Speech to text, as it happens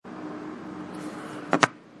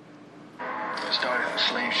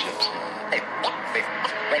There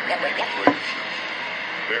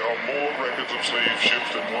are more records of slave ships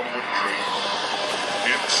than one would dream.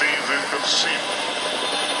 It seems inconceivable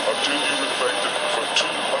until you reflect that for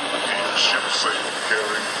 200 years ships sailed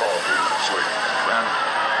carrying cargo of slaves.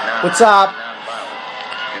 What's up?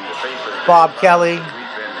 Bob Kelly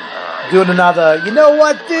doing another, you know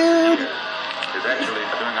what, dude?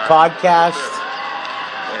 Podcast.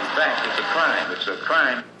 In fact, it's a crime. It's a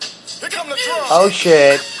crime. Oh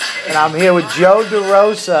shit! And I'm here with Joe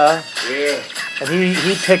DeRosa. Yeah. And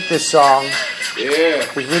he picked this song. Yeah.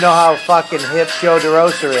 Because we know how fucking hip Joe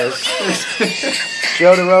DeRosa is.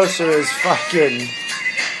 Joe DeRosa is fucking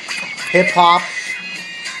hip hop.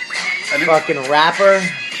 Fucking rapper.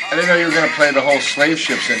 I didn't know you were going to play the whole slave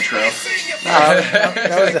ships intro.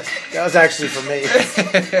 That was actually for me.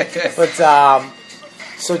 But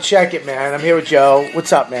so check it, man. I'm here with Joe.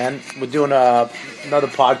 What's up, man? We're doing another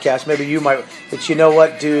podcast. Maybe you might. It's You Know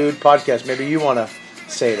What, Dude podcast. Maybe you want to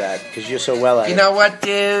say that because you're so well at it. You know what,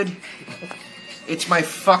 dude? It's my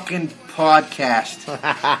fucking podcast.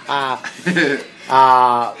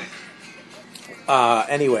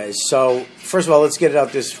 Anyways, so first of all, let's get it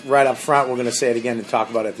out this right up front. We're going to say it again and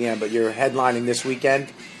talk about it at the end. But you're headlining this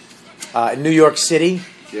weekend in New York City.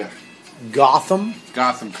 Yeah. Gotham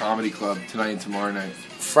Comedy Club tonight and tomorrow night.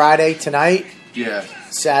 Friday tonight. Yeah.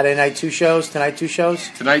 Saturday night 2 shows. Tonight 2 shows.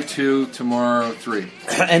 Tonight 2, tomorrow 3.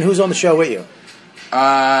 And who's on the show with you?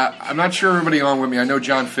 I'm not sure everybody on with me. I know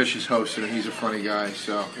John Fish is hosting, and he's a funny guy,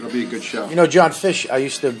 so it'll be a good show. You know, John Fish, I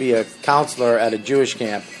used to be a counselor at a Jewish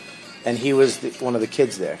camp, and he was one of the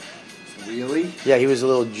kids there. Really? Yeah, he was a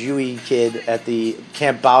little Jewy kid at the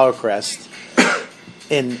Camp Bowercrest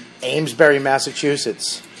in Amesbury,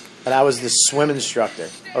 Massachusetts. And I was the swim instructor.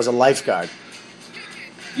 I was a lifeguard.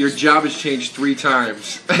 Your job has changed 3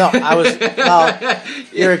 times. No, I was... Well,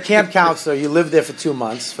 you're a camp counselor. You lived there for 2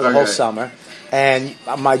 months for the whole summer. And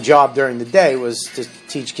my job during the day was to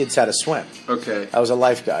teach kids how to swim. Okay. I was a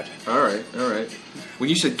lifeguard. All right. When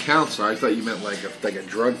you said counselor, I thought you meant like a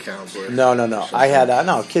drug counselor. No. I had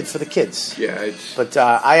kids for the kids. Yeah. But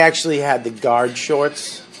I actually had the guard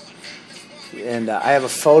shorts, and I have a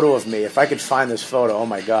photo of me. If I could find this photo, oh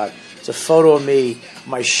my god, it's a photo of me,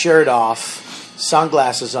 my shirt off,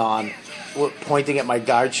 sunglasses on, pointing at my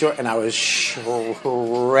guard short, and I was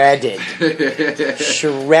shredded.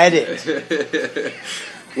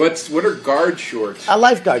 What are guard shorts?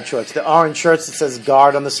 Lifeguard shorts. The orange shirts that says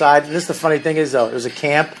guard on the side. And this the funny thing is, though, it was a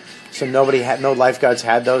camp, so no lifeguards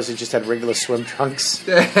had those. They just had regular swim trunks.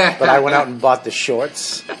 But I went out and bought the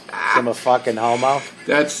shorts. I'm a fucking homo.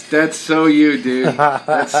 That's so you, dude.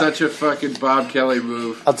 That's such a fucking Bob Kelly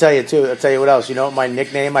move. I'll tell you what else. You know what my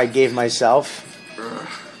nickname I gave myself?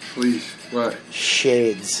 Please. What?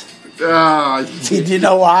 Shades. Oh, Do you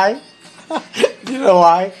know why? Do you know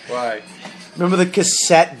why? Why? Remember the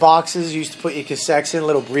cassette boxes you used to put your cassettes in, a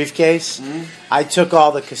little briefcase? Mm-hmm. I took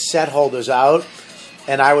all the cassette holders out,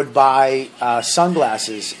 and I would buy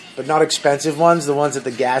sunglasses, but not expensive ones, the ones at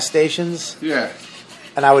the gas stations. Yeah.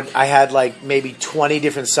 And I had like maybe 20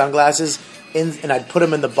 different sunglasses, and I'd put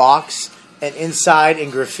them in the box, and inside in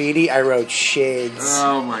graffiti I wrote Shades.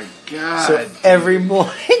 Oh my god! So every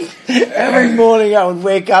morning I would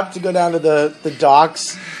wake up to go down to the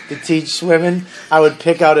docks to teach swimming. I would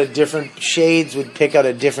pick out a different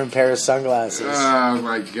pair of sunglasses. Oh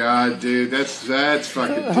my god, dude, that's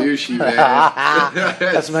fucking douchey, man.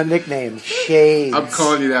 That's my nickname, Shades. I'm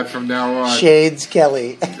calling you that from now on. Shades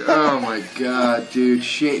Kelly. Oh my god, dude,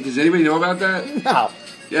 Shades. Does anybody know about that? No.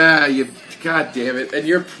 Yeah, you. God damn it! And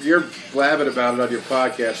you're blabbing about it on your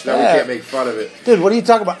podcast. So now we can't make fun of it, dude. What are you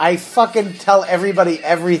talking about? I fucking tell everybody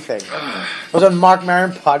everything. I was on Mark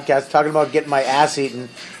Maron podcast talking about getting my ass eaten,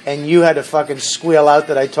 and you had to fucking squeal out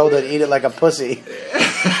that I told her to eat it like a pussy.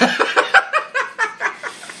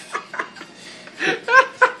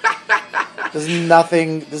 There's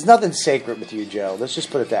nothing sacred with you, Joe. Let's just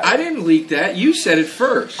put it that way. I didn't leak that. You said it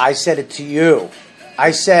first. I said it to you. I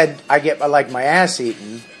said I like my ass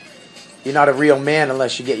eaten. You're not a real man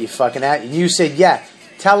unless you get your fucking ass. And you said, yeah.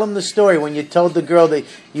 Tell him the story when you told the girl that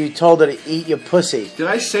you told her to eat your pussy. Did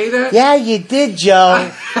I say that? Yeah, you did,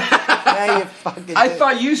 Joe. Yeah, you fucking did. I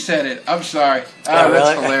thought you said it. I'm sorry. Oh,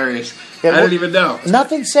 that's really? hilarious. Yeah, I didn't even know.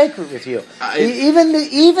 Nothing sacred with you. Even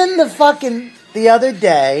the other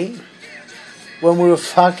day when we were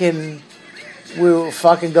fucking going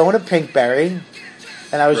to Pinkberry.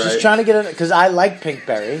 And I was just trying to get it because I like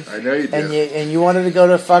Pinkberry. I know you do. And you wanted to go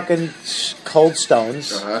to fucking Cold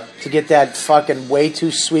Stones to get that fucking way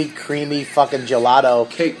too sweet, creamy fucking gelato.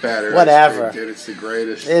 Cake batter. Whatever. Dude, it's the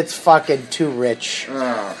greatest. It's fucking too rich.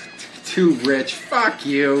 Oh, too rich. Fuck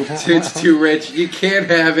you. It's too rich. You can't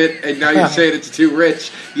have it, and now you're saying it's too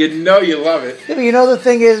rich. You know you love it. Yeah, but you know the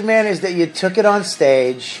thing is, man, is that you took it on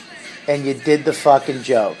stage and you did the fucking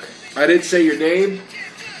joke. I didn't say your name.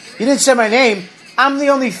 You didn't say my name. I'm the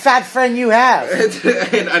only fat friend you have.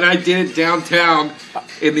 and I did it downtown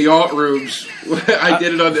in the alt rooms. I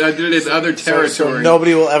did it in other territory. So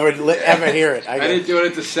nobody will ever hear it. I didn't do it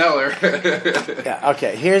at the cellar. Yeah,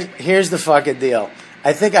 okay, here's the fucking deal.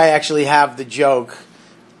 I think I actually have the joke.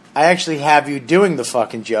 I actually have you doing the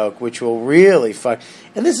fucking joke, which will really fuck.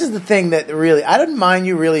 And this is the thing that really, I didn't mind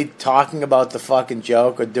you really talking about the fucking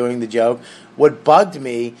joke or doing the joke. What bugged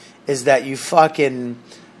me is that you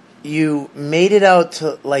made it out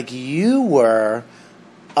to like you were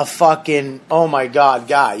a fucking, oh my God,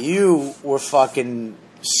 guy. You were fucking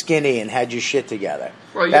skinny and had your shit together.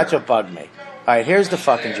 Well, yeah. That's what bugged me. All right, here's the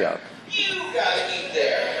fucking joke. You gotta eat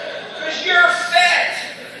there, because you're fat.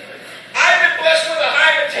 I've been blessed with a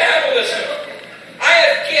high metabolism. I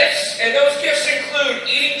have gifts, and those gifts include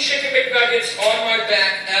eating chicken McNuggets on my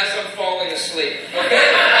back as I'm falling asleep. Okay?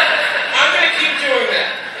 I'm gonna keep doing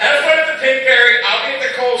that. Have fun at the Pinkberry. I'll be at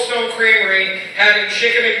the Cold Stone Creamery having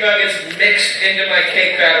chicken McNuggets mixed into my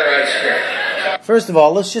cake batter ice cream. First of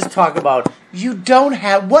all, let's just talk about, you don't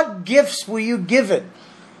have, what gifts were you given?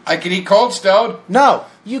 I can eat Cold Stone. No,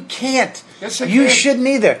 you can't. Yes, I You can. shouldn't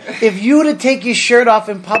either. If you were to take your shirt off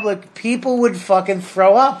in public, people would fucking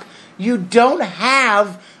throw up. You don't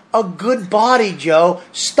have a good body, Joe.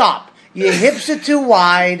 Stop. Your hips are too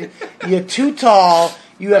wide. You're too tall.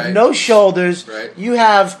 You have Right. no shoulders. Right. You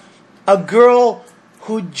have a girl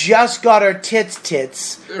who just got her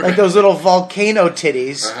tits, like those little volcano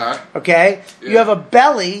titties. Uh-huh. Okay? Yeah. You have a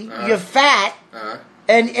belly. Uh-huh. You're fat. Uh-huh.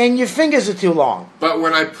 And your fingers are too long. But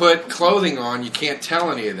when I put clothing on, you can't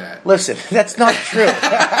tell any of that. Listen, that's not true. All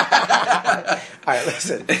right,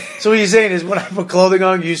 listen. So what you're saying is when I put clothing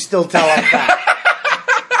on, you still tell I'm fat.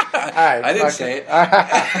 All right, I didn't fuck say it. All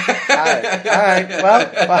right. Well,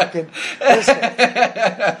 fucking listen.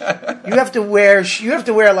 You have to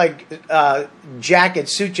wear like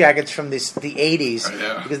suit jackets from the 80s I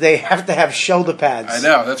know. because they have to have shoulder pads. I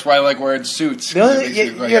know. That's why I like wearing suits. The 'cause only it thing,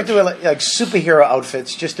 makes me you have to wear like superhero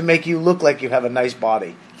outfits just to make you look like you have a nice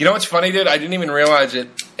body. You know what's funny, dude? I didn't even realize it.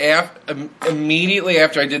 Immediately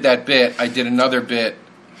after I did that bit, I did another bit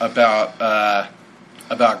about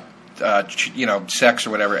sex or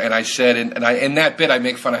whatever. And I said, in that bit, I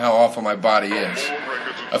make fun of how awful my body is.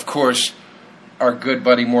 Of course, our good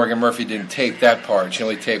buddy Morgan Murphy didn't tape that part. She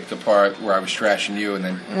only taped the part where I was trashing you, and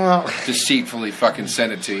then deceitfully fucking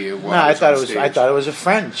sent it to you. No, I thought it was a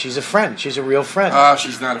friend. She's a friend. She's a real friend. Oh,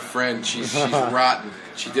 she's not a friend. She's rotten.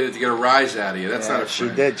 She did it to get a rise out of you. That's not a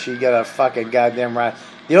friend. She did. She got a fucking goddamn right.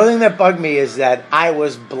 The only thing that bugged me is that I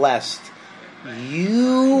was blessed.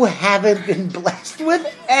 You haven't been blessed with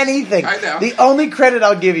anything. I know. The only credit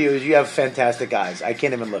I'll give you is you have fantastic eyes. I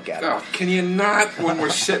can't even look at them. Oh, can you not, when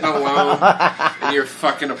we're sitting alone in your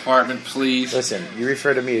fucking apartment, please? Listen, you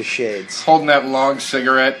refer to me as shades. Holding that long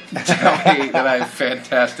cigarette, tell me that I have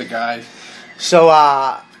fantastic eyes. So,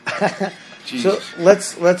 Jesus. so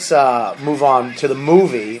let's move on to the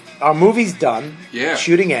movie. Our movie's done. Yeah.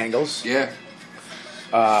 Shooting angles. Yeah.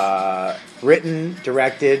 Written,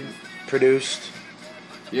 directed, produced.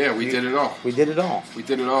 Yeah, we did it all. We did it all. We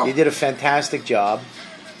did it all. You did a fantastic job.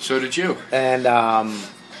 So did you. And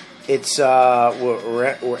it's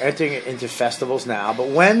we're entering into festivals now. But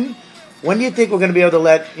when do you think we're going to be able to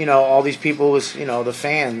let all these people, the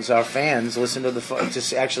fans, our fans, listen to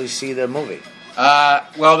to actually see the movie?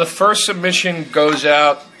 Well, the first submission goes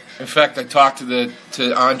out. In fact, I talked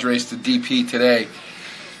to Andres, the DP, today.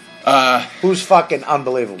 Who's fucking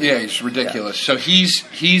unbelievable? Yeah, he's ridiculous. Yeah. So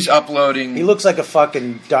he's uploading. He looks like a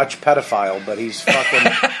fucking Dutch pedophile, but he's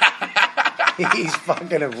fucking. He's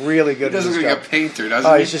fucking really good. He doesn't look like a painter,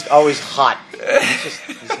 doesn't he? he? He's just always hot.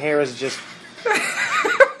 His hair is just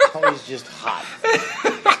always just hot.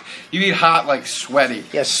 You mean hot like sweaty?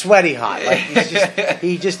 Yeah, sweaty hot. Like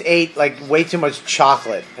he just ate like way too much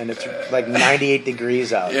chocolate, and it's like 98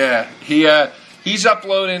 degrees out. Yeah, he's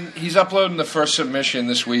uploading the first submission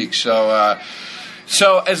this week. So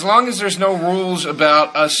as long as there's no rules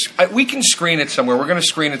about us, we can screen it somewhere. We're going to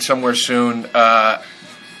screen it somewhere soon.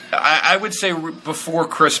 I would say before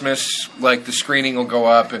Christmas, like the screening will go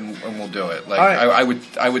up and we'll do it. Like right.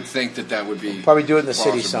 I would think that would be probably do it in the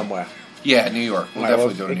plausible. city somewhere. Yeah, New York. We'll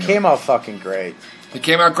definitely do it in New York. It came out fucking great. It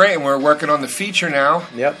came out great, and we're working on the feature now.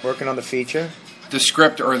 Yep, working on the feature. The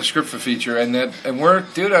script for feature, and we're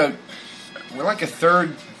like a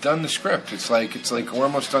third done the script. It's like we're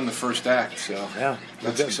almost done the first act. So Yeah,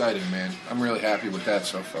 that's good. exciting, man. I'm really happy with that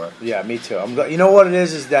so far. Yeah, me too. You know what it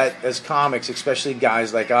is that as comics, especially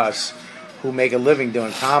guys like us who make a living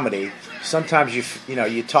doing comedy, sometimes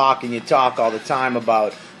you talk all the time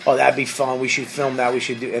about, oh, that'd be fun, we should film that, we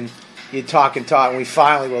should do, and you talk, and we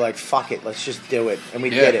finally were like, fuck it, let's just do it, and we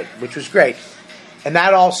did it, which was great. And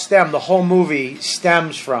that all the whole movie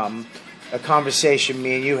stems from a conversation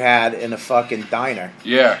me and you had in a fucking diner.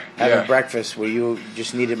 Yeah, having breakfast where you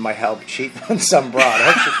just needed my help cheating on some broad.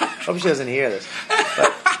 I hope she doesn't hear this.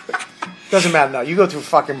 But doesn't matter now. You go through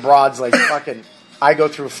fucking broads like fucking... I go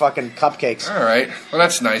through fucking cupcakes. All right. Well,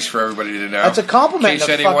 that's nice for everybody to know. That's a compliment. In case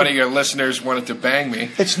any one of your listeners wanted to bang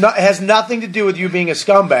me. It has nothing to do with you being a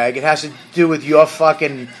scumbag. It has to do with your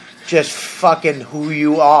fucking... just fucking who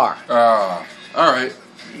you are. Oh, all right.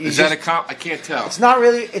 Is that a I can't tell. It's not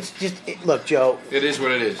really. It's just. Look, Joe. It is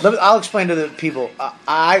what it is. I'll explain to the people.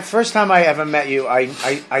 First time I ever met you,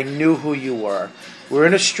 I knew who you were. We were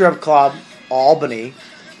in a strip club, Albany.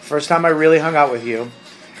 First time I really hung out with you.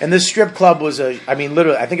 And this strip club was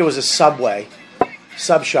literally, I think it was a Subway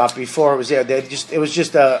sub shop before it was there. It was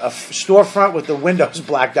just a storefront with the windows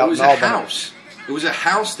blacked out. It was in Albany. House. It was a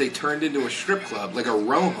house they turned into a strip club, like a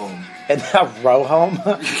row home. And a row home?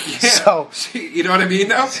 Yeah. So, you know what I mean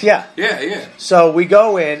now? Yeah. Yeah. So we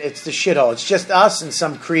go in, it's the shithole. It's just us and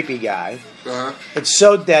some creepy guy. Uh-huh. It's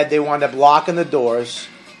so dead they wound up locking the doors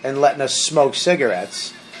and letting us smoke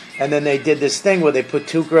cigarettes. And then they did this thing where they put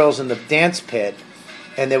two girls in the dance pit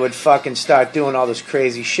and they would fucking start doing all this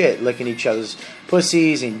crazy shit, licking each other's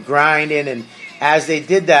pussies and grinding. And as they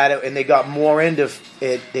did that, and they got more into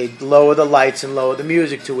it, they'd lower the lights and lower the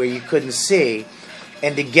music to where you couldn't see.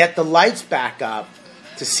 And to get the lights back up,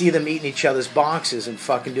 to see them eating each other's boxes and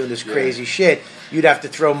fucking doing this crazy shit, you'd have to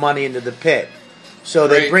throw money into the pit. So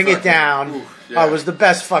they bring it down. Ooh, yeah. Oh, it was the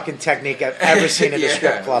best fucking technique I've ever seen in a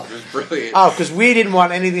strip club. It was brilliant. Oh, because we didn't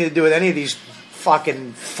want anything to do with any of these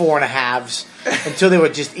fucking 4.5s until they were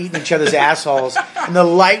just eating each other's assholes. And the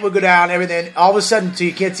light would go down, everything. All of a sudden, until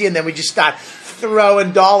you can't see, and then we just start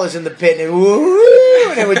throwing dollars in the pit, and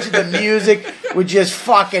the music would just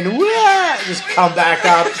fucking just come back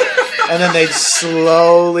up, and then they'd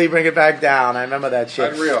slowly bring it back down. I remember that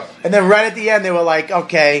shit. Unreal. And then right at the end, they were like,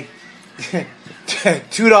 okay,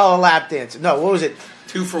 $2 lap dance. No, what was it?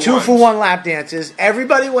 2 for 1. 2 for 1 lap dances.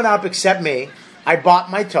 Everybody went up except me. I bought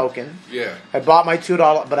my token. Yeah. I bought my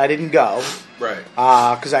 $2, but I didn't go. Right.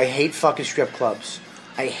 Because I hate fucking strip clubs.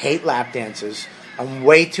 I hate lap dances. I'm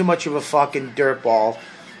way too much of a fucking dirtball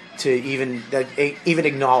to even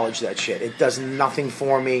acknowledge that shit. It does nothing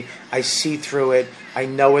for me. I see through it. I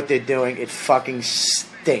know what they're doing. It fucking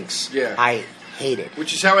stinks. Yeah. I hate it.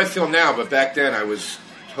 Which is how I feel now, but back then I was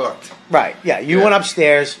hooked. Right. Yeah. You went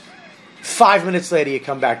upstairs. 5 minutes later, you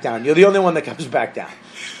come back down. You're the only one that comes back down.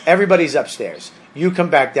 Everybody's upstairs. You come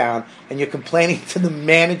back down, and you're complaining to the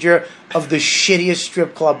manager of the shittiest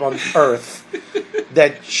strip club on earth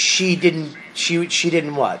that she didn't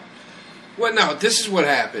what? Well, no, this is what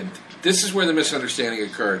happened. This is where the misunderstanding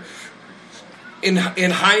occurred. In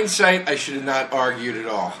hindsight, I should have not argued at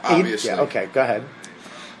all, obviously. Yeah, okay, go ahead.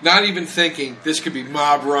 Not even thinking this could be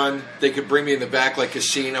mob run. They could bring me in the back like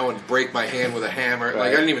casino and break my hand with a hammer. Right. Like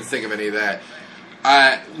I didn't even think of any of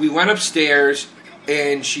that. We went upstairs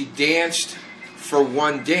and she danced for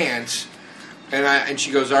one dance, and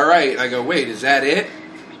she goes, "All right." And I go, "Wait, is that it?"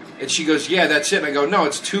 And she goes, "Yeah, that's it." And I go, "No,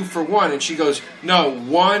 it's 2 for 1." And she goes, "No,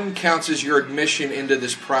 1 counts as your admission into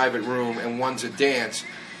this private room, and 1's a dance."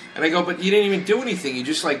 And I go, "But you didn't even do anything. You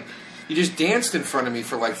just danced in front of me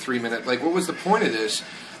for like 3 minutes. Like, what was the point of this?"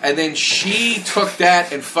 And then she took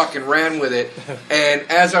that and fucking ran with it. And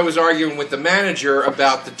as I was arguing with the manager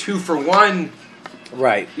about the 2 for 1,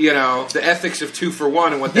 right? You know, the ethics of 2 for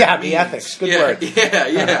 1 and what that means. Yeah, the ethics. Good word.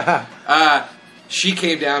 Yeah. She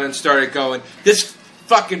came down and started going, "This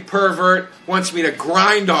fucking pervert wants me to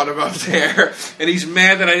grind on him up there, and he's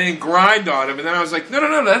mad that I didn't grind on him." And then I was like,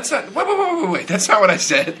 no, that's not, wait, that's not what I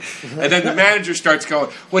said. And then the manager starts going,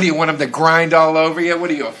 "What do you want him to grind all over you? What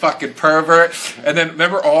are you, a fucking pervert?" And then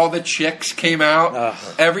remember all the chicks came out?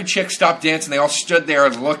 Every chick stopped dancing. They all stood there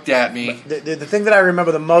and looked at me. The thing that I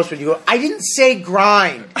remember the most when you go, "I didn't say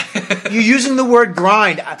grind." You're using the word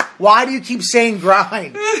grind. Why do you keep saying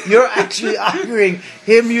grind? You're actually arguing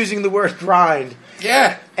him using the word grind.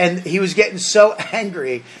 Yeah. And he was getting so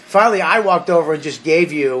angry. Finally, I walked over and just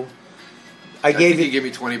gave you... I think he gave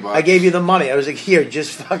me $20. I gave you the money. I was like, "Here,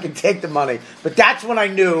 just fucking take the money." But that's when I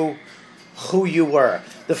knew who you were.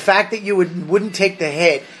 The fact that you wouldn't take the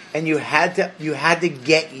hit and you had to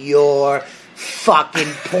get your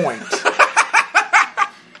fucking point.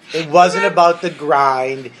 It wasn't about the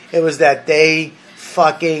grind. It was that they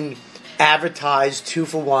fucking advertised 2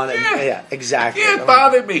 for 1. Yeah, exactly. Yeah, it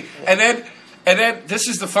bothered me. And then this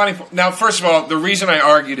is the funny part. Now, first of all, the reason I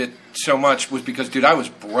argued it so much was because, dude, I was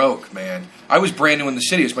broke, man. I was brand new in the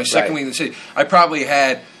city. It was my second week in the city. I probably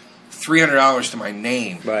had $300 to my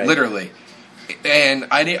name, literally. And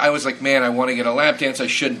I was like, man, I want to get a lap dance. I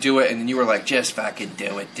shouldn't do it. And then you were like, just fucking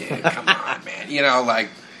do it, dude. Come on, man. You know, like,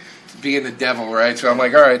 being the devil, right? So I'm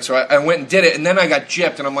like, all right. So I went and did it. And then I got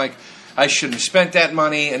gypped. And I'm like, I shouldn't have spent that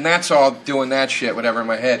money. And that's all doing that shit, whatever, in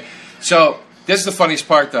my head. So this is the funniest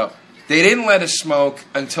part, though. They didn't let us smoke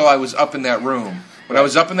until I was up in that room. When I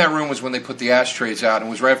was up in that room was when they put the ashtrays out. And it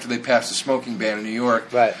was right after they passed the smoking ban in New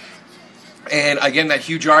York. Right. And I get in that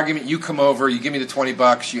huge argument. You come over. You give me the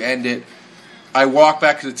 $20. You end it. I walk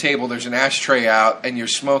back to the table, there's an ashtray out, and you're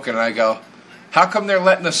smoking, and I go, how come they're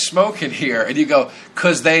letting us smoke in here? And you go,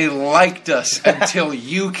 because they liked us until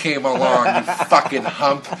you came along, you fucking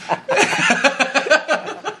hump.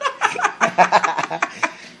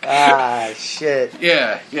 Shit.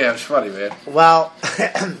 Yeah, it was funny, man. Well,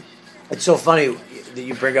 it's so funny that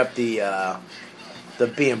you bring up the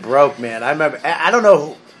being broke, man. I remember, I don't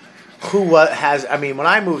know who has, I mean, when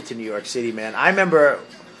I moved to New York City, man, I remember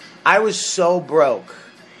I was so broke.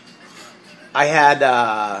 I had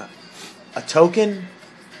a token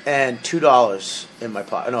and $2 in my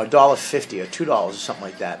pocket. No, $1.50 or $2 or something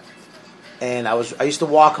like that. And I used to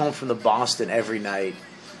walk home from the Boston every night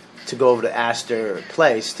to go over to Astor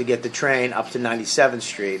Place to get the train up to 97th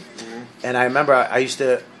Street. Mm-hmm. And I remember I used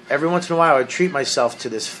to, every once in a while, I would treat myself to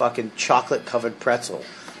this fucking chocolate-covered pretzel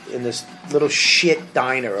in this little shit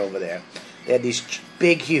diner over there. They had these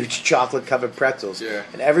big, huge chocolate-covered pretzels. Yeah.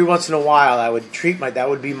 And every once in a while, I would that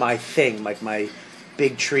would be my thing, like my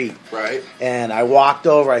big treat. Right. And I walked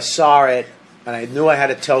over, I saw it, and I knew I had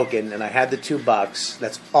a token, and I had the $2.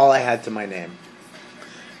 That's all I had to my name.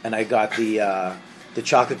 And I got the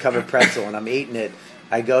chocolate-covered pretzel, and I'm eating it.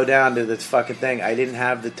 I go down to this fucking thing. I didn't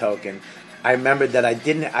have the token. I remembered that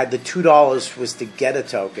the $2 was to get a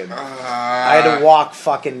token. I had to walk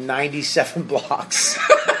fucking 97 blocks.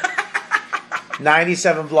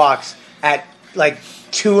 97 blocks at like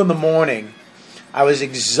 2 in the morning. I was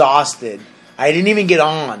exhausted. I didn't even get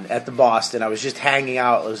on at the Boston. I was just hanging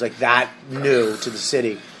out. It was like that new to the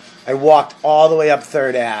city. I walked all the way up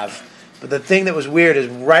 3rd Ave. But the thing that was weird is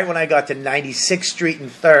right when I got to 96th Street and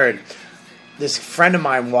 3rd, this friend of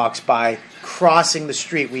mine walks by, crossing the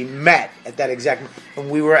street. We met at that exact moment. And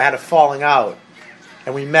we were at a falling out.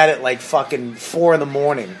 And we met at like fucking 4 in the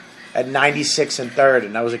morning. At 96 and 3rd,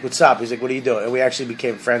 and I was like, what's up? He's like, what are you doing? And we actually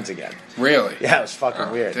became friends again. Really? Yeah, it was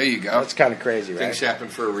fucking weird. There you go. That's kind of crazy, right? Things happen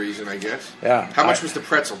for a reason, I guess. Yeah. How much was the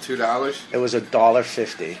pretzel? $2? It was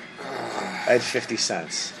 $1.50. I had 50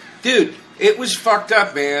 cents. Dude, it was fucked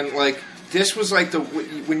up, man. Like, this was like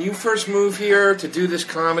when you first moved here to do this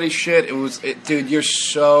comedy shit, dude, you're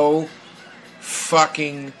so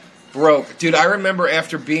fucking broke. Dude, I remember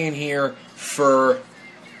after being here for...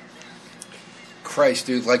 Christ,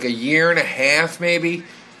 dude, like a year and a half maybe,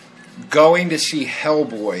 going to see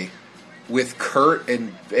Hellboy with Kurt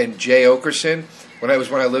and Jay Okerson when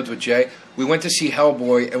I lived with Jay. We went to see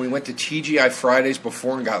Hellboy and we went to TGI Fridays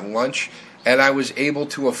before and got lunch, and I was able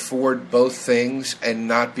to afford both things and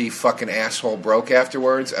not be fucking asshole broke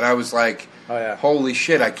afterwards. And I was like, oh, yeah. Holy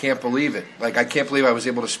shit, I can't believe it. Like, I can't believe I was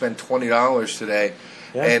able to spend $20 today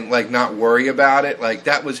and like not worry about it. Like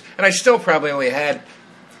that was, and I still probably only had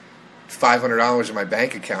 $500 in my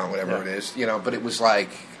bank account, whatever it is, you know, but it was like,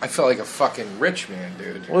 I felt like a fucking rich man,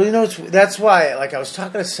 dude. Well, you know, that's why, like, I was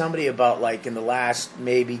talking to somebody about, like, in the last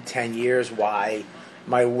maybe 10 years, why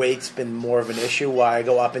my weight's been more of an issue, why I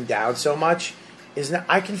go up and down so much, is that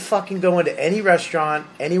I can fucking go into any restaurant,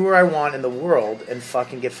 anywhere I want in the world, and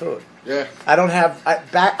fucking get food. Yeah. I didn't have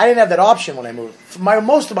that option when I moved. For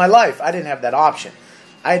most of my life, I didn't have that option.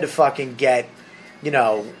 I had to fucking get, you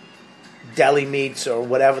know, deli meats or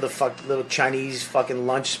whatever the fuck, little Chinese fucking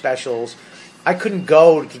lunch specials. I couldn't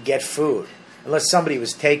go to get food unless somebody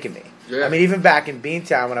was taking me. Yeah. I mean, even back in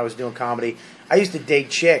Beantown when I was doing comedy, I used to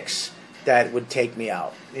date chicks that would take me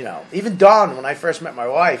out. You know, even Dawn, when I first met my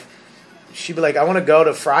wife, she'd be like, I want to go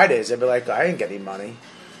to Fridays. I'd be like, I didn't get any money.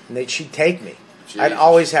 And she'd take me. Jesus. I'd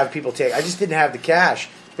always have people take. I just didn't have the cash.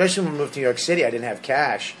 Especially when we moved to New York City, I didn't have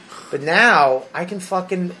cash. But now, I can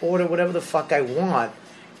fucking order whatever the fuck I want.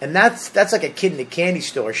 And that's like a kid in a candy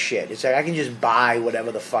store shit. It's like I can just buy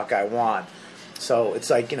whatever the fuck I want. So it's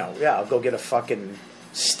like, you know, yeah, I'll go get a fucking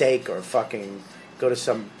steak or fucking go to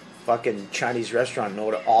some fucking Chinese restaurant and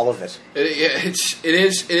order all of it. It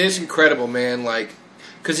is incredible, man. Like,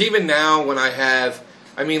 because even now when I have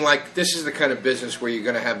I mean, like, this is the kind of business where you're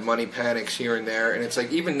going to have money panics here and there. And it's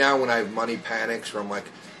like, even now when I have money panics where I'm like,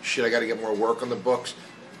 shit, I got to get more work on the books,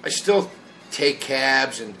 I still take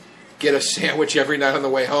cabs and get a sandwich every night on the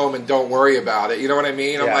way home and don't worry about it. You know what I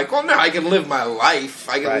mean? Yeah. I'm like, well, no, I can live my life.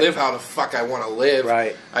 I can live how the fuck I want to live.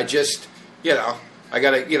 Right. I just, I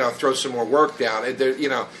got to, throw some more work down.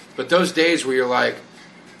 But those days where you're like,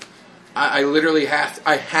 I literally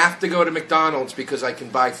have to go to McDonald's because I can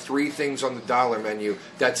buy 3 things on the dollar menu.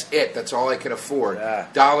 That's it. That's all I can afford. Yeah.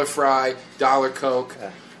 Dollar fry, dollar Coke.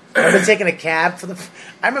 Yeah. I remember taking a cab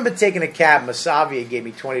Masavia gave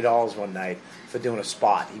me $20 one night for doing a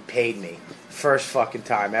spot. He paid me. First fucking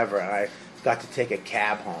time ever. And I got to take a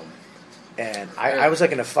cab home. And I was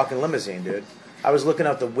like in a fucking limousine, dude. I was looking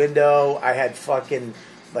out the window. I had fucking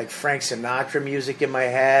like Frank Sinatra music in my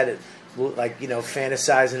head. Like,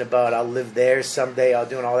 fantasizing about I'll live there someday. I'll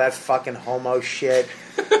doing all that fucking homo shit.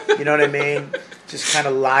 You know what I mean? Just kind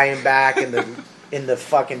of lying back in the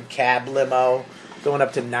fucking cab limo going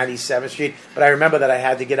up to 97th Street. But I remember that I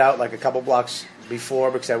had to get out like a couple blocks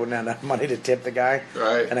before because I wouldn't have enough money to tip the guy.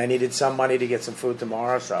 Right. And I needed some money to get some food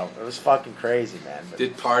tomorrow. So it was fucking crazy, man. But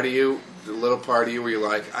Did the little part of you where you're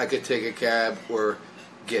like, I could take a cab or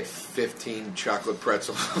get 15 chocolate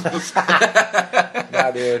pretzels?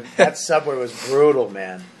 Nah, dude. That subway was brutal,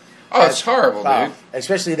 man. Oh, it's horrible, dude.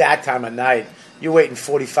 Especially that time of night. You're waiting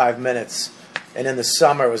 45 minutes. And in the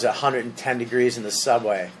summer, it was 110 degrees in the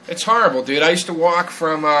subway. It's horrible, dude. I used to walk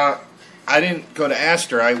from, I didn't go to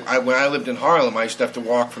Astor. When I lived in Harlem, I used to have to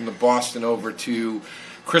walk from the Boston over to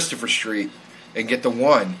Christopher Street and get the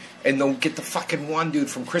 1. And then get the fucking 1, dude,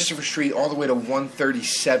 from Christopher Street all the way to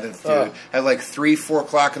 137th, dude. At like 3, 4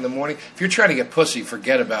 o'clock in the morning. If you're trying to get pussy,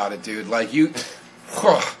 forget about it, dude. Like, dude,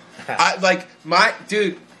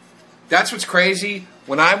 that's what's crazy.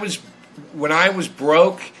 When I was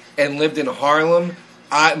broke and lived in Harlem,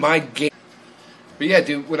 my game. But yeah,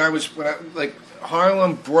 dude, when I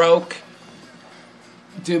Harlem broke,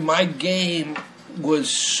 dude, my game was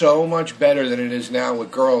so much better than it is now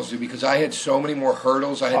with girls, dude, because I had so many more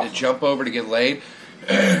hurdles I had to jump over to get laid.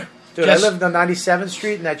 Dude, I lived on 97th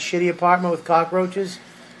Street in that shitty apartment with cockroaches.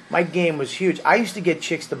 My game was huge. I used to get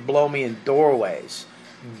chicks to blow me in doorways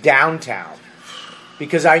downtown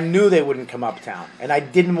because I knew they wouldn't come uptown, and I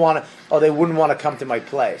didn't want to. They wouldn't want to come to my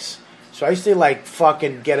place. So I used to like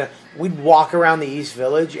fucking we'd walk around the East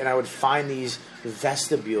Village, and I would find these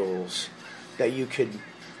vestibules that you could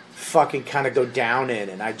fucking kind of go down in,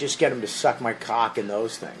 and I'd just get them to suck my cock in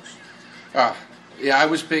those things. Yeah, I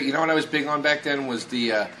was big. You know what I was big on back then was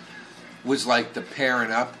was like the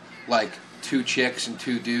pairing up, like 2 chicks and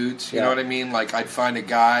 2 dudes. You know what I mean? Like I'd find a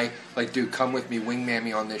guy, like, dude, come with me, wingman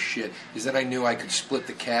me on this shit. Because then I knew I could split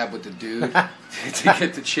the cab with the dude to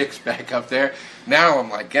get the chicks back up there. Now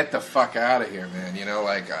I'm like, get the fuck out of here, man. You know,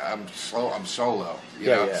 like I'm solo. You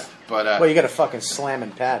know? Yeah. But well, you got a fucking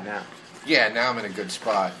slamming pad now. Yeah, now I'm in a good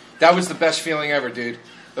spot. That was the best feeling ever, dude.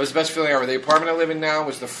 That was the best feeling ever. The apartment I live in now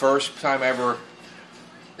was the first time ever.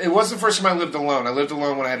 It wasn't the first time I lived alone. I lived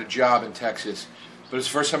alone when I had a job in Texas. But it was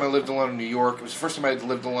the first time I lived alone in New York. It was the first time I had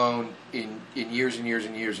lived alone in years and years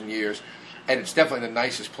and years and years. And it's definitely the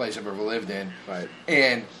nicest place I've ever lived in. Right.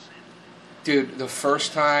 And, dude, the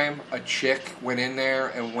first time a chick went in there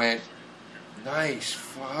and went, nice,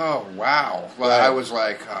 oh, wow. Well, right. I was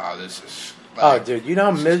like, oh, this is... Like, dude,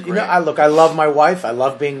 I love my wife. I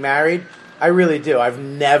love being married. I really do. I've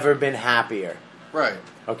never been happier. Right.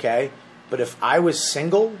 Okay? But if I was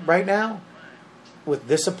single right now, with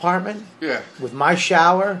this apartment, with my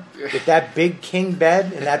shower, with that big king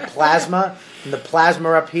bed and that plasma, and the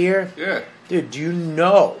plasma up here, dude, do you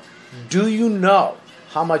know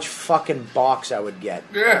how much fucking box I would get?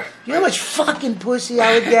 Yeah. You know how much fucking pussy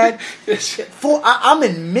I would get? I'm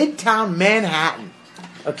in Midtown Manhattan.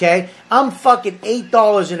 Okay? I'm fucking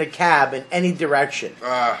 $8 in a cab in any direction.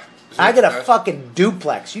 I get a fucking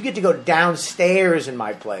duplex. You get to go downstairs in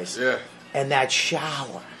my place. Yeah. And that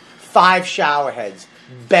shower. 5 shower heads.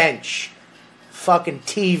 Bench. Fucking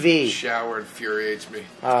TV. Shower infuriates me.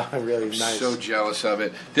 Really nice. I'm so jealous of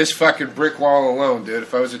it. This fucking brick wall alone, dude.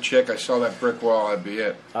 If I was a chick, I saw that brick wall, that'd be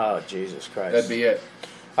it. Oh, Jesus Christ. That'd be it.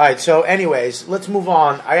 All right, so anyways, let's move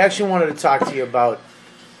on. I actually wanted to talk to you about...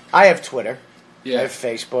 I have Twitter. Yeah. I have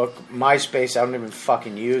Facebook. MySpace I don't even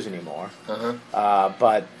fucking use anymore.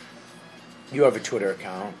 But you have a Twitter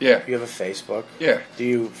account. Yeah. You have a Facebook. Yeah. Do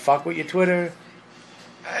you fuck with your Twitter?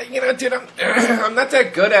 Dude, I'm not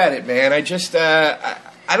that good at it, man. I just, I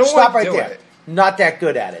don't Stop want to right do there. it. Not that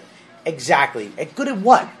good at it. Exactly. Good at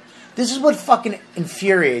what? This is what fucking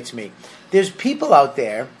infuriates me. There's people out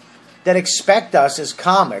there that expect us as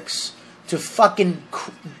comics to fucking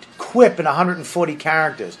quip in 140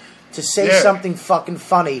 characters to say something fucking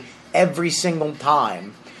funny every single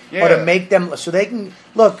time, or to make them so they can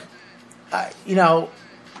look.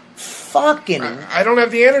 Fucking. I don't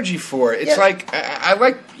have the energy for it. It's like I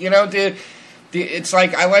like it's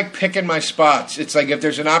like I like picking my spots. It's like if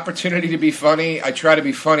there's an opportunity to be funny, I try to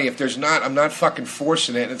be funny. If there's not, I'm not fucking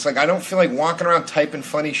forcing it. And it's like I don't feel like walking around typing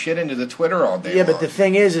funny shit into the Twitter all day. Yeah, but the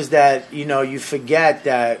thing is that you forget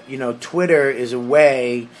that Twitter is a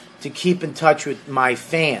way to keep in touch with my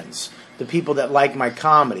fans, the people that like my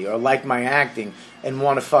comedy or like my acting and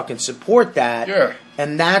want to fucking support that. Yeah.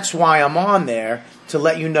 And that's why I'm on there, to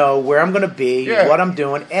let you know where I'm going to be, what I'm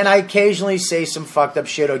doing, and I occasionally say some fucked up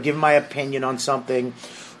shit or give my opinion on something,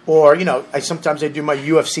 or sometimes I do my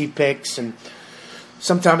UFC picks, and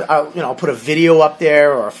sometimes I'll put a video up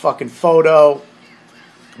there or a fucking photo.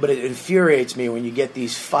 But it infuriates me when you get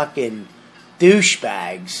these fucking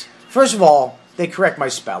douchebags. First of all, they correct my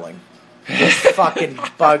spelling. This fucking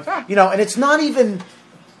bug, and it's not even.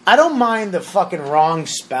 I don't mind the fucking wrong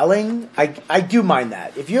spelling. I do mind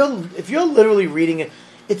that. If you're literally reading it,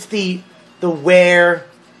 it's the where,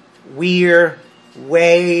 we're,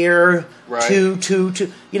 where, right.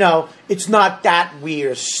 to. It's not that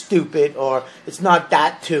we're stupid, or it's not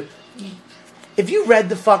that to. If you read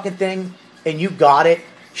the fucking thing and you got it,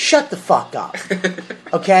 shut the fuck up.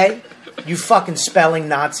 Okay? You fucking spelling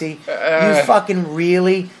Nazi. You fucking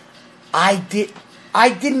really. I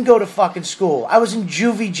didn't go to fucking school. I was in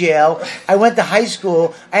juvie jail. I went to high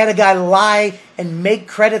school. I had a guy lie and make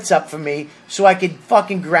credits up for me so I could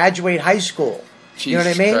fucking graduate high school. Jesus you know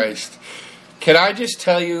what I mean? Christ. Can I just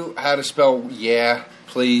tell you how to spell yeah,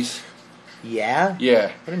 please? Yeah?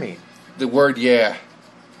 Yeah. What do you mean? The word yeah.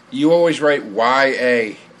 You always write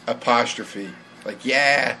Y-A apostrophe. Like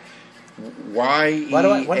yeah.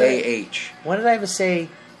 Y-E-A-H. When did I ever say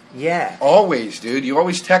yeah? Always, dude. You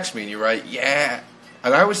always text me and you write yeah.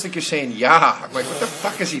 And I always think you're saying yeah. I'm like, what the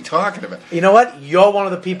fuck is he talking about? You know what? You're one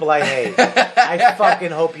of the people I hate. I fucking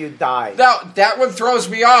hope you die. No, that one throrows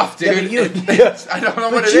me off, dude. Yeah, I don't know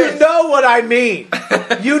what it you is. You know what I mean.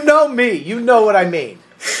 You know me. You know what I mean.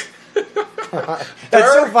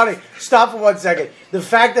 That's so funny. Stop for 1 second. The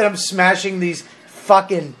fact that I'm smashing these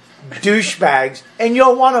fucking douchebags, and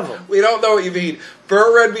you're one of them. We don't know what you mean.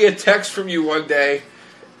 Burr read me a text from you one day.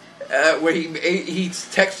 Where he's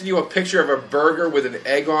texting you a picture of a burger with an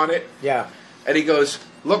egg on it. Yeah. And he goes,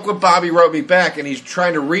 look what Bobby wrote me back. And he's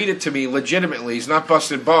trying to read it to me legitimately. He's not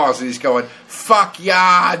busting balls. And he's going, fuck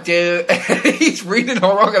yeah, dude. And he's reading it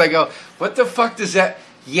all wrong. And I go, what the fuck does that...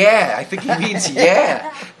 Yeah, I think he means yeah.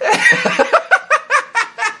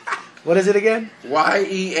 What is it again?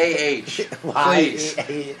 Y-E-A-H. Please.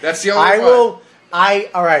 Y-E-A-H. That's the only one.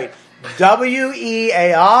 All right.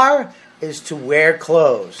 W-E-A-R... is to wear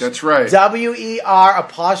clothes. That's right. W-E-R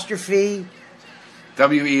apostrophe.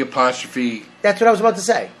 W-E apostrophe. That's what I was about to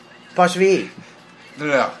say. Apostrophe E.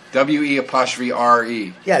 No. W-E apostrophe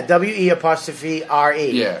R-E. Yeah, W-E apostrophe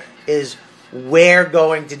R-E. Yeah. Is where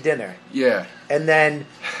going to dinner. Yeah. And then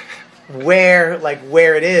where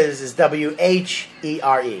it is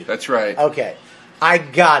W-H-E-R-E. That's right. Okay. I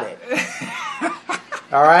got it.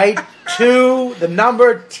 All right? To the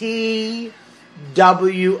number T...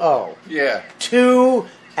 W-O. Yeah. Two,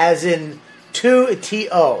 as in two,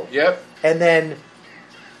 T-O. Yep. And then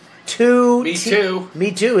two... Me too. Me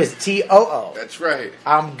too is T-O-O. That's right.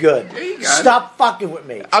 I'm good. There you go. Stop fucking with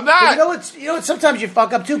me. I'm not. You know what? Sometimes you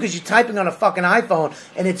fuck up too because you're typing on a fucking iPhone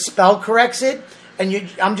and it spell corrects it,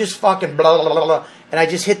 and I'm just fucking blah, blah, blah, blah, and I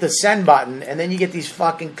just hit the send button, and then you get these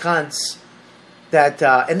fucking cunts that...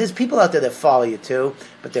 and there's people out there that follow you too,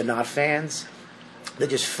 but they're not fans. They're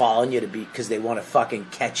just following you because they want to fucking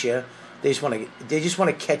catch you. They just want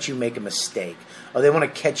to catch you make a mistake, or they want to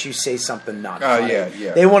catch you say something not funny.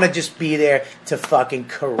 Yeah. They want to just be there to fucking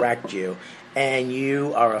correct you, and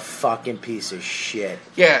you are a fucking piece of shit.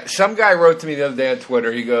 Yeah, some guy wrote to me the other day on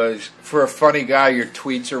Twitter. He goes, "For a funny guy, your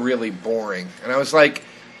tweets are really boring." And I was like,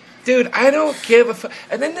 "Dude, I don't give a fuck."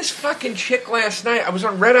 And then this fucking chick last night. I was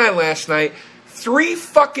on Red Eye last night. 3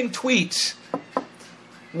 fucking tweets.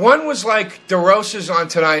 One was like, DeRosa's on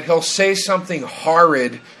tonight. He'll say something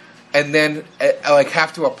horrid and then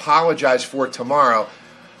have to apologize for it tomorrow.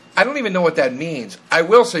 I don't even know what that means. I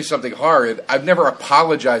will say something horrid. I've never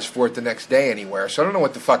apologized for it the next day anywhere, so I don't know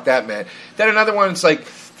what the fuck that meant. Then another one, it's like,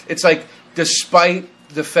 despite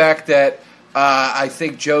the fact that I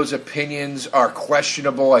think Joe's opinions are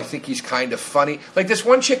questionable, I think he's kind of funny. Like, this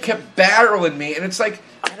one chick kept barreling me, and it's like,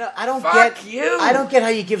 I don't fuck get you. I don't get how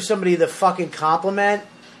you give somebody the fucking compliment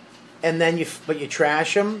and then you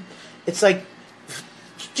trash them. It's like,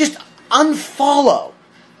 just unfollow.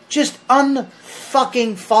 Just unfollow.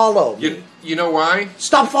 fucking follow me. You know why?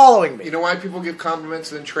 Stop following me. You know why people give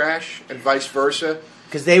compliments and then trash, and vice versa?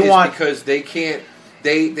 Because because they can't.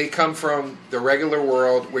 They come from the regular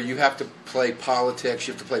world where you have to play politics.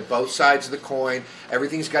 You have to play both sides of the coin.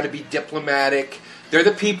 Everything's got to be diplomatic. They're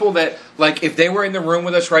the people that, like, if they were in the room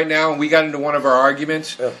with us right now and we got into one of our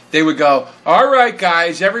arguments, they would go, all right,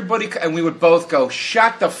 guys, everybody, and we would both go,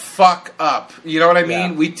 shut the fuck up. You know what I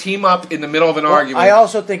mean? Yeah. We team up in the middle of an argument. I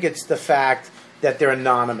also think it's the fact that they're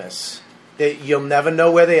anonymous. You'll never know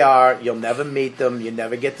where they are. You'll never meet them. You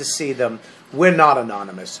never get to see them. We're not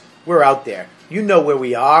anonymous. We're out there. You know where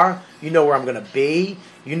we are. You know where I'm going to be.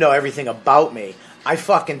 You know everything about me.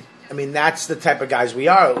 That's the type of guys we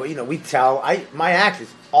are. You know, we tell. My act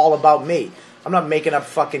is all about me. I'm not making up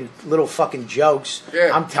little fucking jokes.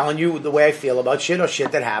 Yeah. I'm telling you the way I feel about shit or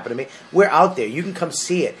shit that happened to me. We're out there. You can come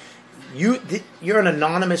see it. You're an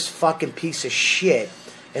anonymous fucking piece of shit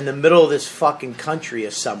in the middle of this fucking country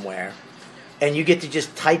or somewhere, and you get to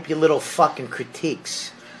just type your little fucking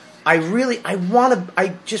critiques. I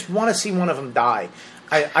just want to see one of them die.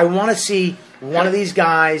 I want to see one of these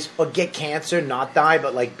guys or get cancer, not die,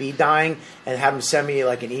 but like be dying, and have them send me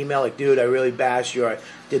like an email like, dude, I really bashed you, I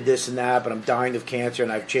did this and that, but I'm dying of cancer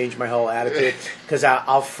and I've changed my whole attitude. Because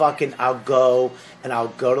I'll go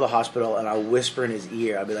to the hospital and I'll whisper in his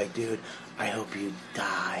ear. I'll be like, dude, I hope you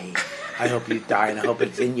die. I hope you die, and I hope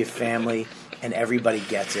it's in your family and everybody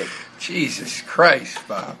gets it. Jesus Christ,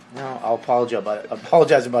 Bob. No, I'll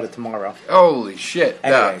apologize about it tomorrow. Holy shit.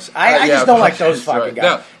 Anyways, no. I just don't like those fucking right. guys.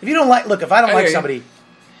 No. If you don't like, if I don't like somebody,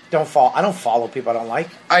 don't follow. I don't follow people I don't like.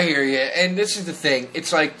 I hear you, and this is the thing.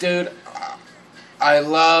 It's like, dude, I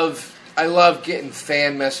love getting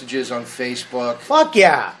fan messages on Facebook. Fuck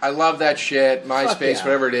yeah. I love that shit. MySpace, yeah.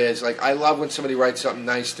 Whatever it is. Like, I love when somebody writes something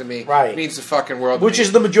nice to me. Right. It means the fucking world to Which me.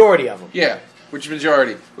 is the majority of them. Yeah, which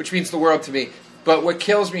means the world to me. But what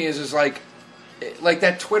kills me is like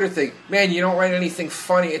that Twitter thing. Man, you don't write anything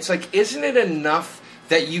funny. It's like, isn't it enough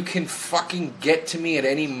that you can fucking get to me at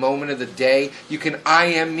any moment of the day? You can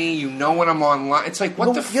IM me. You know when I'm online. It's like,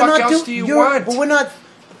 what the fuck else do you want? But we're not.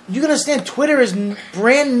 You understand? Twitter is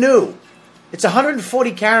brand new. It's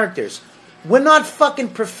 140 characters. We're not fucking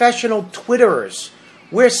professional Twitterers.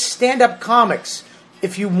 We're stand-up comics.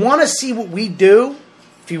 If you want to see what we do,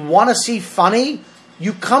 if you want to see funny,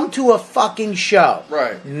 you come to a fucking show.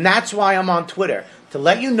 Right. And that's why I'm on Twitter. To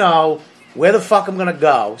let you know where the fuck I'm going to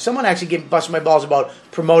go. Someone actually busted my balls about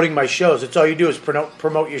promoting my shows. That's all you do is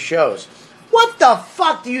promote your shows. What the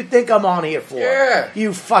fuck do you think I'm on here for? Yeah.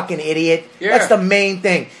 You fucking idiot. Yeah. That's the main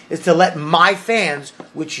thing, is to let my fans,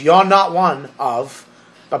 which you're not one of,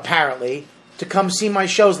 apparently, to come see my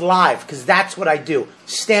shows live, because that's what I do.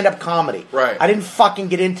 Stand-up comedy. Right. I didn't fucking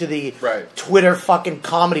get into the Twitter fucking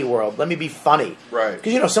comedy world. Let me be funny. Right.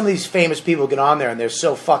 Because, some of these famous people get on there and they're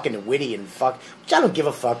so fucking witty and which I don't give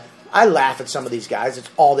a fuck. I laugh at some of these guys. It's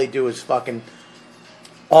all they do is fucking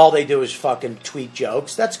tweet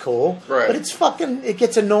jokes. That's cool. Right. But it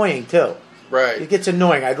gets annoying too. Right. It gets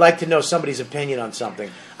annoying. I'd like to know somebody's opinion on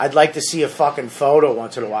something. I'd like to see a fucking photo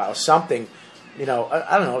once in a while. Something. I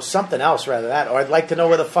don't know, something else rather than that. Or I'd like to know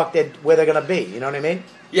where they're going to be. You know what I mean?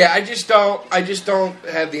 Yeah, I just don't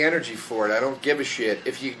have the energy for it. I don't give a shit.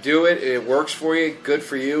 If you do it, it works for you, good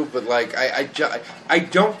for you. But like, I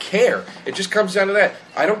don't care. It just comes down to that.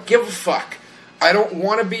 I don't give a fuck. I don't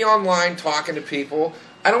want to be online talking to people.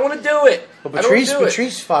 I don't want to do it. But Patrice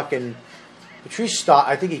stopped.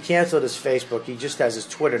 I think he canceled his Facebook. He just has his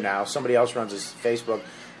Twitter now. Somebody else runs his Facebook.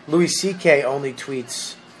 Louis C.K. only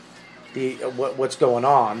tweets what's going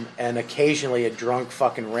on, and occasionally a drunk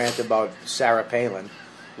fucking rant about Sarah Palin.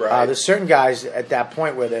 Right. There's certain guys at that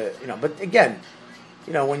point where but again,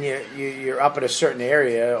 when you're up at a certain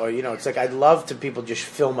area, or it's like, I'd love to people just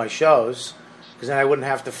fill my shows, because then I wouldn't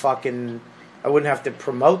have to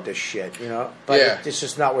promote this shit, But it's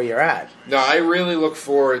just not where you're at. No, I really look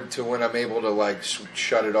forward to when I'm able to like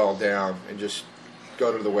shut it all down and just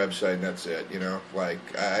go to the website and that's it. Like,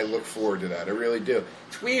 I look forward to that. I really do.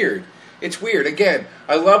 It's weird. Again,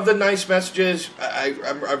 I love the nice messages.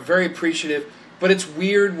 I'm very appreciative. But it's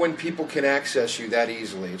weird when people can access you that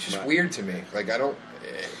easily. It's just weird to me. Like, I don't...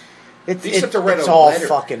 It's all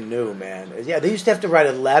fucking new, man. Yeah, they used to have to write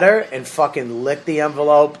a letter and fucking lick the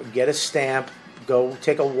envelope, get a stamp, go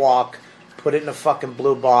take a walk, put it in a fucking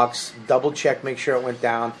blue box, double check, make sure it went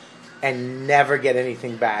down, and never get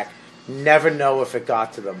anything back. Never know if it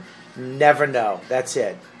got to them. Never know. That's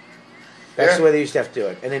it. That's the way they used to have to do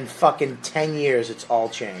it. And in fucking 10 years, it's all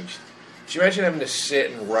changed. Could you imagine having to sit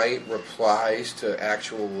and write replies to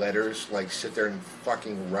actual letters? Like, sit there and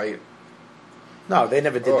fucking write... No, they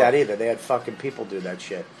never did that either. They had fucking people do that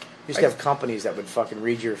shit. used to have companies that would fucking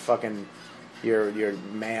read your fucking your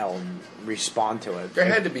mail and respond to it. There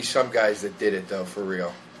had to be some guys that did it though, for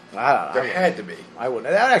real. I don't know. There had to be. I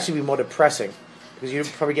wouldn't. That would actually be more depressing because you'd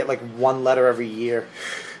probably get like one letter every year.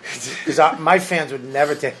 Because my fans would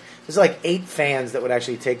never take. There's like 8 fans that would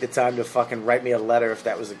actually take the time to fucking write me a letter if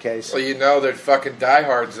that was the case. Well, you know they're fucking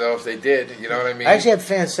diehards though if they did. You know what I mean? I actually had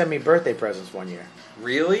fans send me birthday presents one year.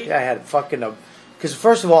 Really? Yeah, I had fucking because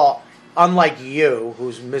first of all, unlike you,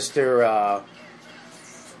 who's Mr.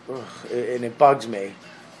 And it bugs me.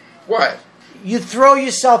 What? You throw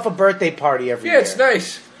yourself a birthday party every year. Yeah, it's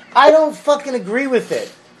nice. I don't fucking agree with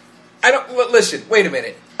it. I don't listen. Wait a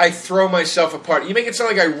minute. I throw myself a party. You make it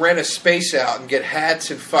sound like I rent a space out and get hats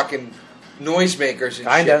and fucking noisemakers and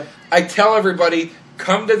Kinda. shit. I tell everybody,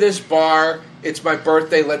 come to this bar. It's my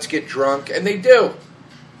birthday. Let's get drunk, and they do.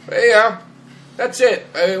 Yeah, that's it.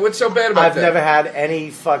 I mean, what's so bad about I've that? never had any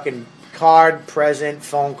fucking card, present,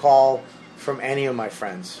 phone call from any of my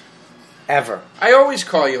friends. Ever. I always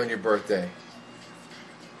call you on your birthday.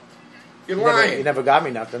 You're lying. You never got me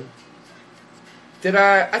nothing. Did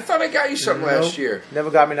I? I thought I got you something Nope. last year.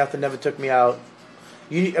 Never got me nothing, never took me out.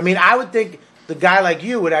 I would think the guy like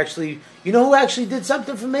you would actually... You know who actually did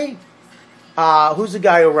something for me? Who's the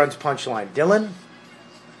guy who runs Punchline? Dylan?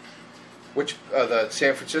 Which, the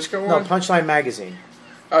San Francisco No, one? Punchline Magazine.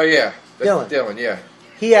 Oh, yeah. Dylan. Dylan, yeah.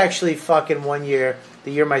 He actually fucking one year,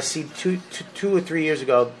 the year my CD, two or 3 years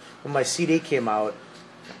ago, when my CD came out,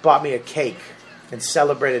 bought me a cake and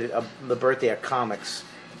celebrated the birthday of comics.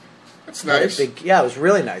 That's nice. Yeah, it was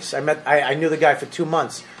really nice. I knew the guy for 2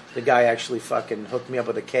 months. The guy actually fucking hooked me up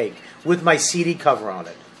with a cake with my CD cover on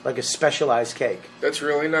it, like a specialized cake. That's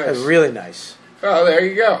really nice. It was really nice. Oh, there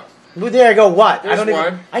you go. Well, there I go. What? There's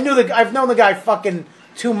one. I've known the guy fucking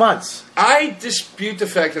 2 months. I dispute the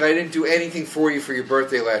fact that I didn't do anything for you for your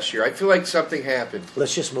birthday last year. I feel like something happened.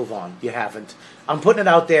 Let's just move on. You haven't. I'm putting it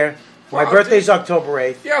out there. Well, My birthday's October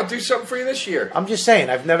 8th. Yeah, I'll do something for you this year. I'm just saying.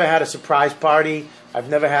 I've never had a surprise party. I've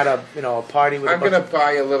never had a party with. I'm going to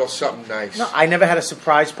buy you a little something nice. No, I never had a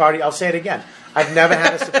surprise party. I'll say it again. I've never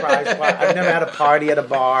had a surprise party. I've never had a party at a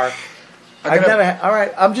bar. All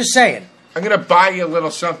right. I'm just saying. I'm going to buy you a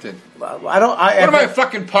little something. I don't. What am I, a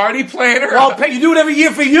fucking party planner? Well, you do it every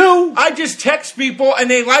year for you. I just text people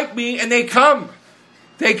and they like me and they come.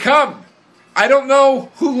 They come. I don't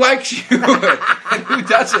know who likes you and who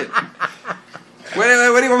doesn't. What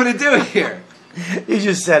do you want me to do here? You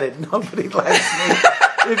just said it. Nobody likes me.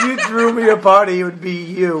 If you threw me a party, it would be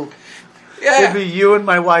you. Yeah. It'd be you and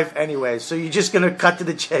my wife anyway. So you're just going to cut to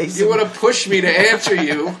the chase. You would have pushed me to answer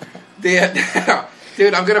you.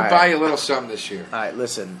 Dude, I'm going to buy you a little something this year. All right,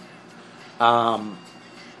 listen.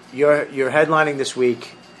 You're headlining this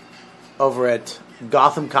week over at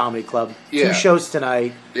Gotham Comedy Club. Yeah. 2 shows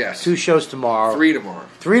tonight. Yes. 2 shows tomorrow. 3 tomorrow.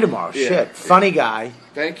 3 tomorrow. Yeah. Shit. Funny guy.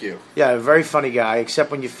 Thank you. Yeah, a very funny guy,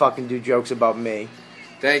 except when you fucking do jokes about me.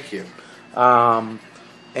 Thank you.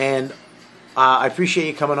 And I appreciate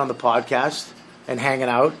you coming on the podcast and hanging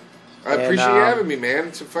out. I appreciate you having me, man.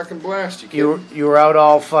 It's a fucking blast. You were out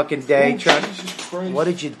all fucking day Oh, trying. Jesus Christ. What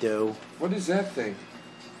did you do? What is that thing?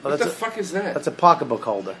 Well, What the that's fuck is that? That's a pocketbook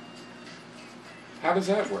holder. How does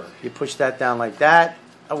that work? You push that down like that.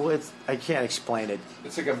 Oh, I can't explain it.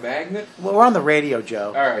 It's like a magnet? Well, we're on the radio,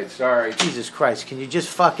 Joe. All right, sorry. Jesus Christ! Can you just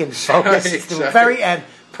fucking focus? Sorry, It's the sorry. very end.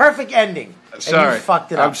 Perfect ending. And Sorry. you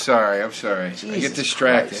fucked it up. I'm sorry. I Jesus get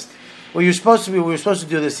distracted. Christ. Well, we were supposed to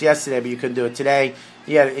do this yesterday, but you couldn't do it today.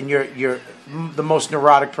 Yeah, and you're the most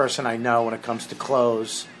neurotic person I know when it comes to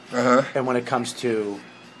clothes, and when it comes to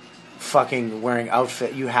fucking wearing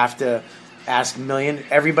outfit. You have to ask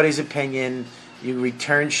everybody's opinion. You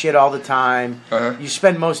return shit all the time. You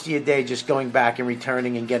spend most of your day just going back and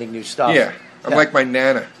returning and getting new stuff. Yeah. I'm like my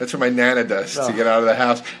nana. That's what my nana does to get out of the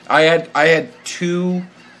house. I had 2.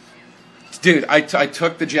 Dude, I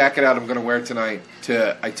took the jacket out I'm going to wear tonight.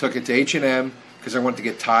 I took it to H&M because I wanted to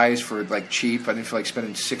get ties for like cheap. I didn't feel like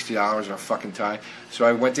spending $60 on a fucking tie. So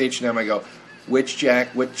I went to H&M. I go, which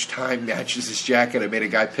tie matches this jacket? I made a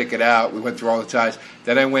guy pick it out. We went through all the ties.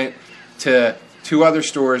 Then I went to 2 other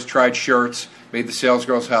stores, tried shirts, made the sales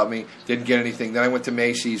girls help me. Didn't get anything. Then I went to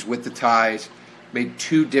Macy's with the ties. Made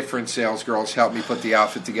 2 different sales girls help me put the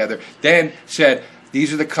outfit together. Then said,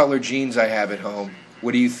 these are the color jeans I have at home.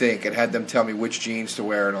 What do you think? And had them tell me which jeans to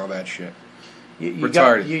wear and all that shit.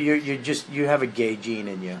 Retarded. You have a gay gene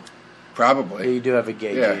in you. Probably. Yeah, you do have a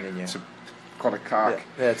gay gene in you. It's called a cock. Yeah,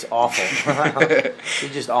 that's awful.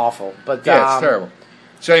 You're just awful. But yeah, it's terrible.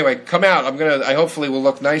 So anyway, come out. I hopefully will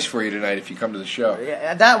look nice for you tonight if you come to the show.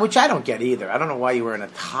 Yeah, which I don't get either. I don't know why you were in a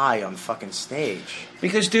tie on fucking stage.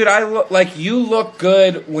 Because, dude, you look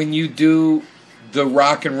good when you do the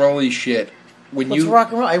rock and rolly shit. What's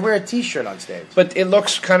rock and roll? I wear a T-shirt on stage. But it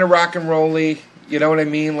looks kind of rock and rolly. You know what I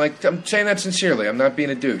mean? Like, I'm saying that sincerely. I'm not being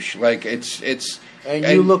a douche. Like, it's. And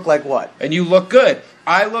you look like what? And you look good.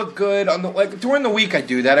 I look good on during the week. I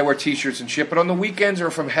do that. I wear T-shirts and shit. But on the weekends or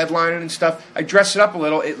if I'm headlining and stuff, I dress it up a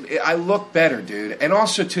little. I look better, dude. And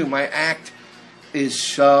also too, my act is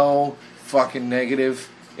so fucking negative.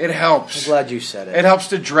 It helps. I'm glad you said it. It helps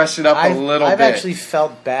to dress it up a little bit. I've actually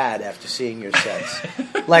felt bad after seeing your sets.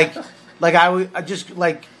 like I just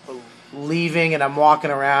like leaving and I'm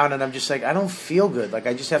walking around and I'm just like, I don't feel good. Like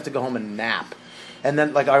I just have to go home and nap. And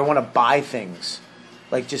then like I want to buy things.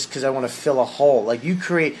 Like just because I want to fill a hole. Like you're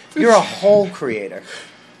a hole creator.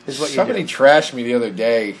 Is what Somebody trashed me the other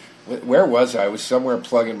day. Where was I? I was somewhere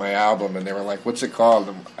plugging my album, and they were like, "What's it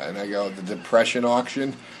called?" And I go, "The Depression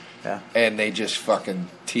Auction." Yeah. And they just fucking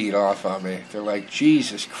teed off on me. They're like,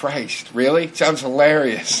 "Jesus Christ, really? Sounds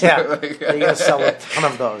hilarious." Yeah. You're gonna sell a ton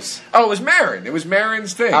of those. Oh, it was Marin. It was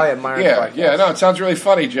Marin's thing. Oh yeah, Marin. Yeah. No, it sounds really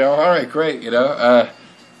funny, Joe. All right, great. You know,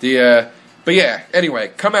 but yeah.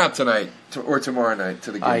 Anyway, come out tonight or tomorrow night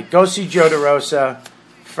to the game. All right, go see Joe DeRosa.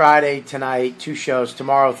 Friday tonight, 2 shows.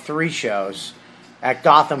 Tomorrow, 3 shows at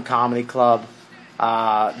Gotham Comedy Club.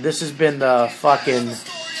 This has been the fucking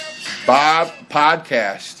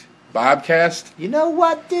Bobcast. You know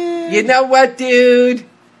what, dude?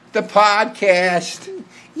 The podcast.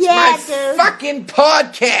 Yeah, it's my fucking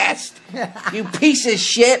podcast. You piece of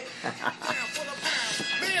shit.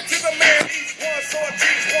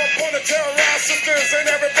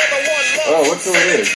 Oh, what's the it is?